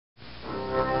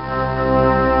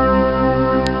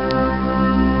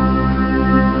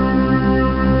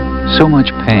So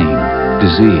much pain,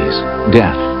 disease,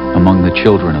 death among the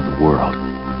children of the world.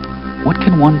 What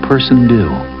can one person do?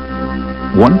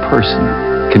 One person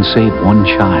can save one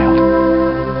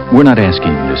child. We're not asking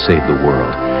you to save the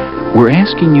world. We're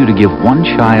asking you to give one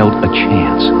child a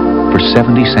chance for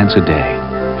 70 cents a day.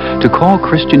 To call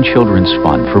Christian Children's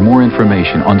Fund for more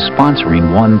information on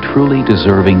sponsoring one truly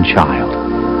deserving child.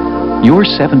 Your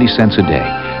 70 cents a day,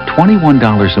 $21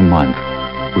 a month,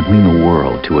 would mean the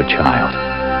world to a child.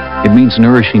 It means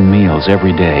nourishing meals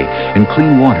every day and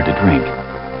clean water to drink.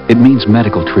 It means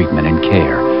medical treatment and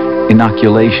care,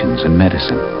 inoculations and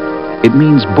medicine. It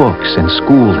means books and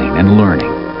schooling and learning.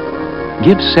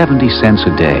 Give 70 cents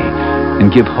a day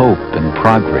and give hope and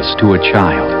progress to a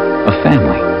child, a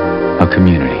family, a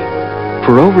community.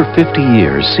 For over 50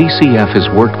 years, CCF has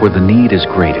worked where the need is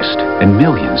greatest, and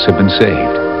millions have been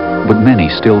saved. But many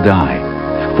still die.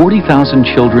 40,000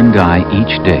 children die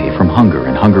each day from hunger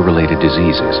and hunger-related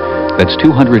diseases. That's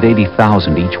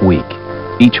 280,000 each week.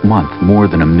 Each month, more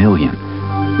than 1 million.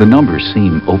 The numbers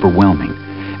seem overwhelming.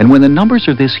 And when the numbers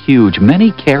are this huge,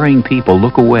 many caring people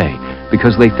look away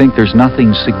because they think there's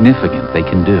nothing significant they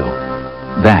can do.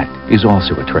 That is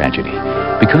also a tragedy,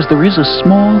 because there is a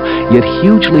small yet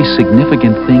hugely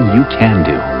significant thing you can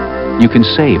do. You can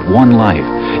save one life.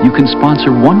 You can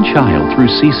sponsor one child through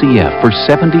CCF for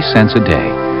 70 cents a day.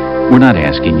 We're not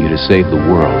asking you to save the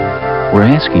world. We're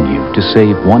asking you to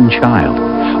save one child.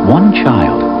 One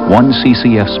child, one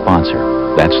CCF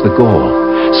sponsor. That's the goal.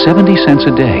 70 cents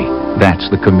a day.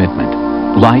 That's the commitment.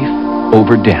 Life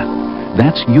over death.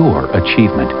 That's your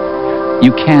achievement.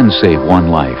 You can save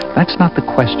one life. That's not the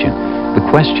question. The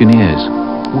question is,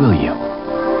 will you?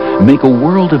 Make a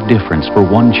world of difference for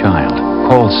one child.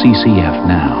 Call CCF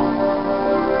now.